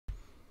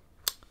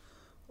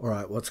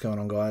Alright, what's going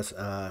on, guys?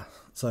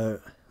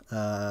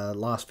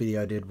 Last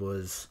video I did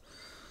was,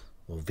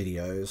 well,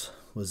 videos,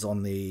 was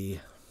on the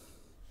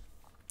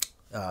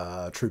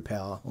True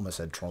Power, almost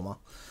said Trauma,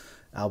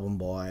 album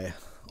by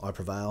I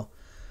Prevail.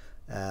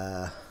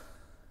 Yeah,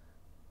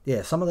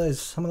 some of those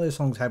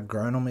songs have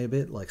grown on me a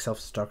bit, like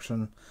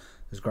Self-Destruction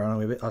has grown on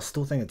me a bit. I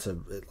still think it's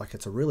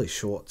a really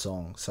short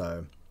song,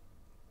 so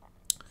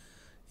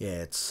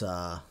yeah, it's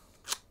I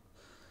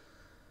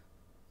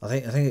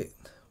think it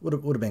would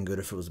have been good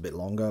if it was a bit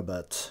longer,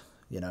 but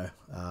you know,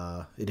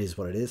 it is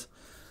what it is.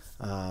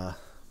 But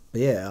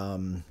yeah,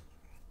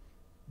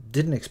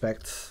 didn't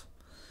expect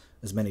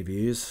as many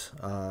views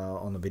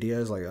on the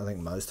videos. Like, I think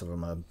most of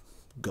them have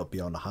got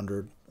beyond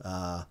 100.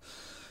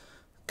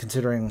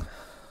 Considering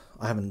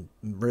I haven't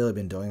really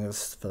been doing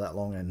this for that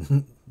long,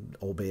 and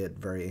albeit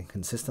very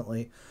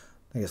inconsistently,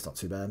 I think it's not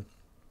too bad.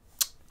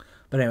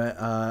 But anyway,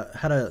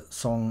 had a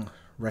song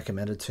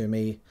recommended to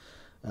me,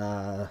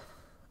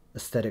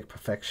 Aesthetic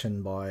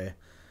Perfection by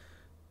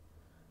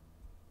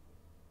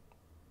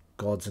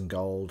Gods and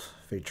Gold,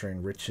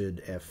 featuring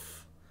Richard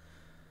F.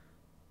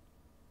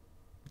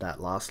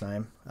 that last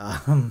name. So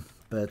I'm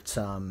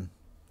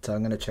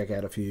going to check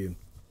out a few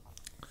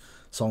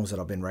songs that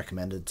I've been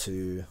recommended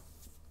to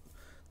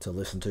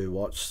listen to,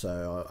 watch.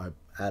 So I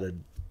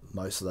added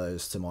most of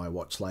those to my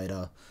watch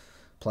later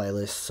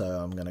playlist, so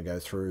I'm going to go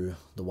through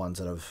the ones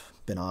that I've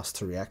been asked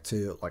to react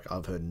to. Like,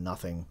 I've heard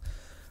nothing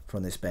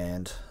from this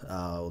band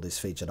or this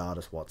featured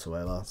artist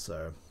whatsoever,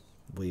 so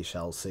we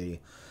shall see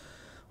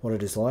what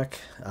it is like.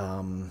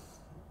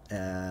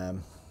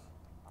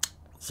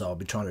 So I'll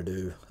be trying to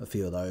do a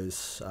few of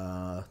those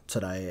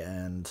today,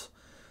 and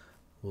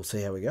we'll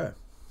see how we go.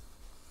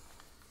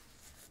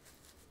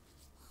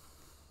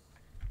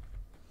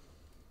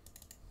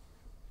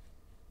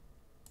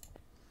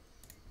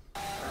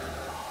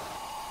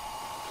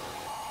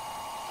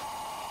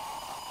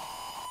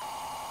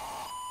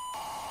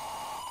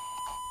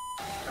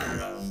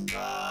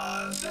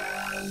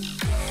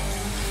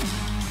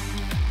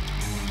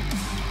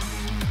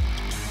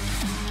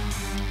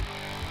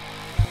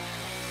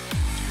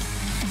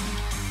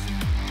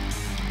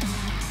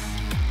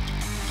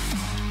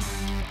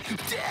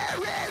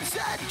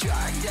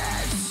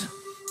 Darkness,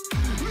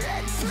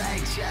 red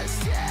flames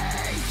just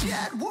stage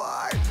at war,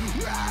 our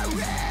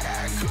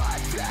inner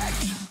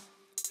conflict,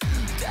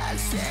 the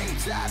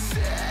seeds of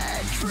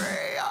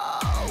vitriol.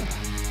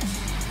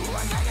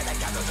 We're taking the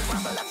candles and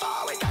crumble and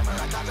fall. We came for a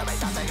cause to be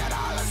something at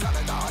all. It's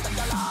something to hold them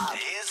to love.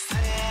 Is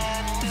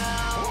there no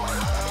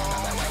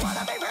hope? We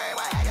wanna be free.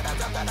 We're hanging on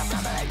something to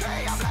family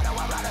tree. I'm glad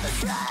we're running the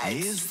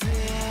streets. Is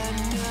there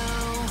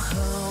no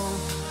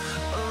hope?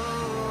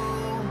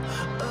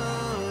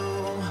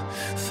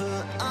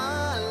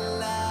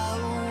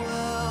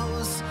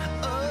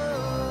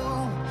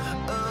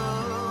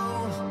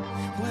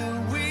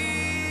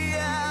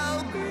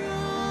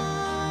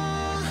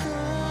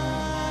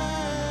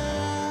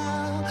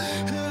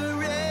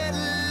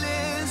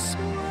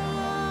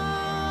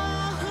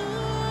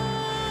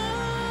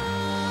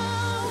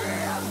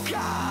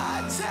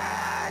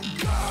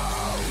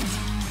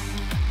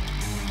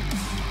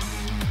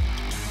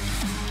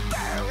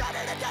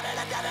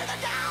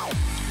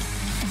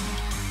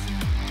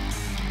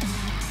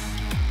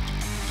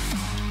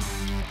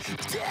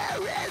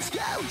 There is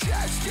no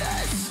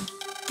justice.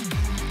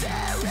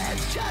 There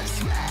is just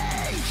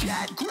rage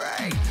and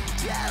greed.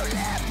 To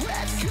live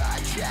with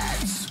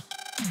conscience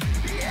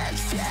is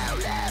to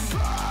live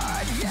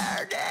on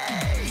your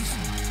knees.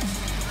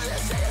 The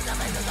sea is the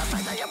face of the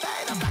price that you pay.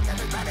 The fact that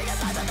it's burning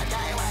inside of the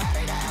day. We're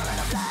heading to hell in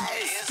a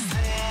place. Is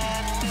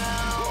there no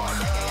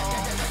hope? We're taking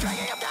intentions and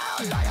dragging them down.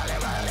 Loyally,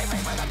 royally, pay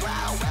for the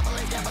ground. We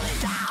believe, definitely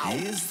down.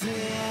 Is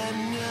there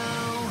no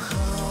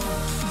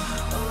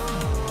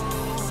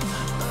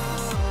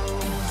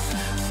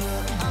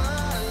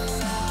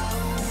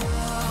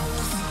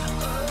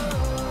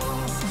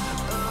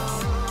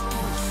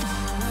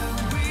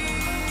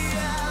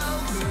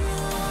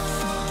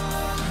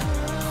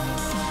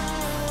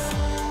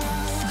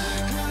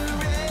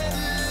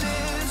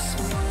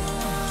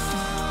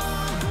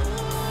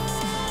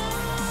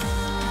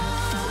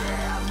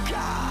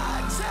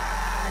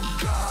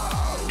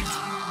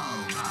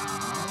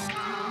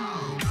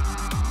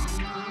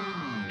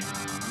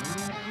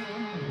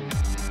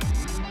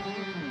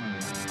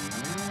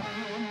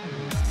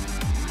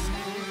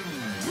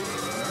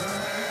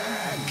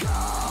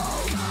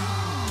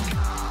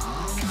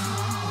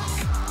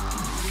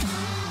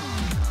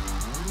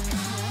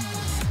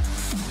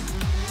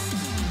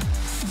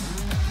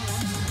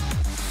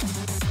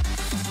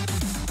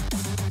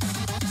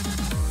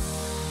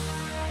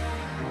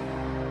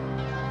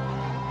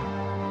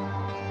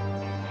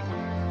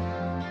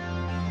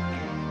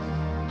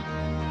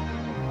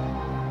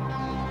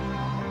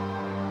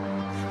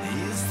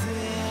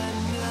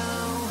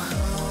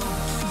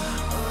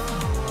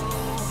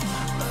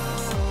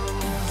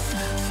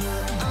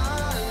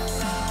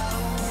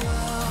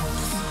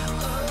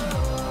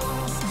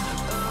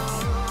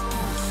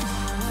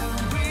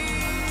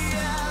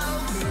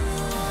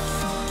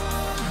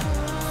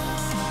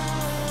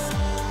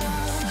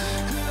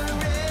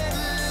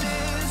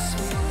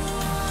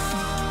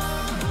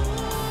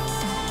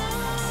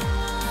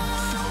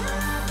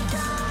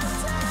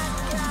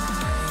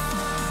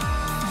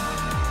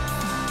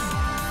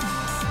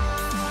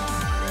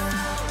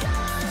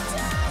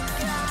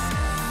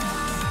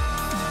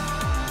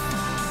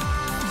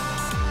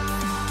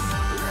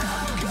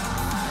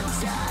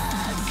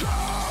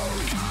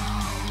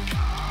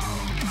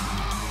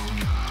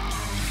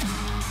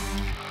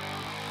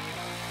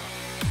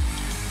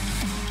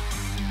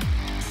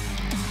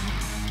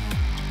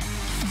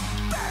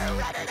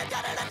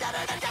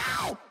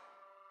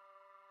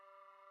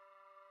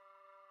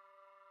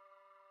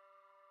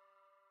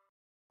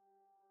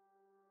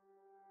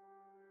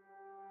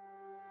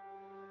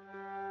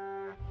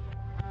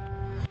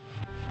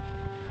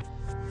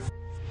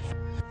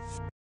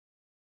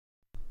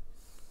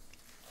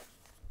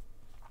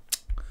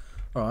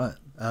All right.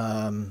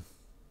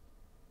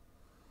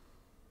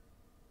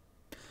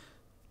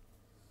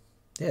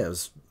 Yeah, it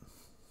was.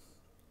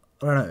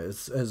 I don't know.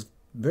 It's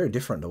very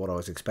different to what I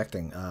was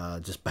expecting.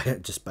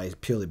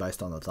 Purely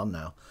based on the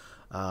thumbnail.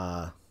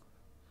 Uh,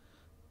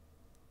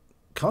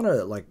 Kind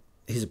of like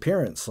his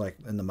appearance, like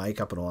in the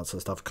makeup and all that sort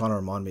of stuff, kind of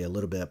remind me a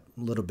little bit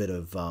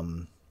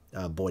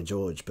of Boy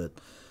George, but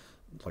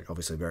like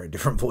obviously very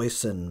different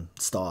voice and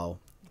style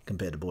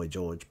compared to Boy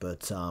George,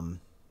 but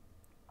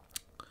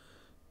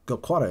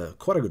got quite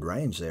a good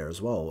range there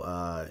as well,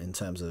 in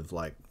terms of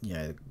like, you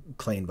know,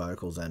 clean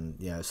vocals and,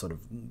 you know, sort of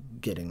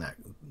getting that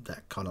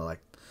kind of like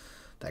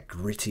that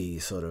gritty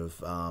sort of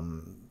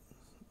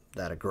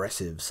that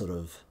aggressive sort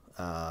of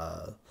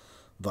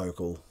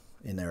vocal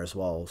in there as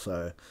well.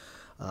 So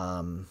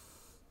um,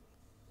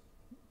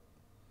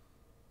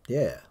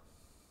 yeah,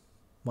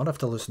 might have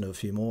to listen to a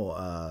few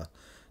more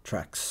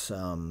tracks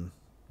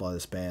by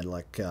this band.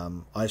 Like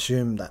I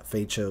assume that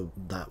feature,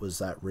 that was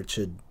that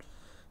Richard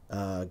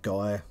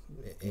guy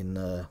in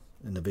the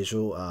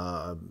visual.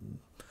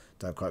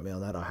 Don't quote me on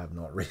that. I have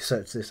not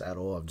researched this at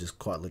all. I've just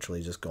quite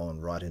literally just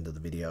gone right into the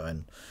video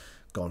and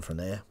gone from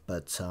there.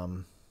 But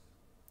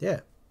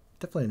yeah,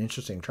 definitely an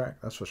interesting track,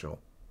 that's for sure.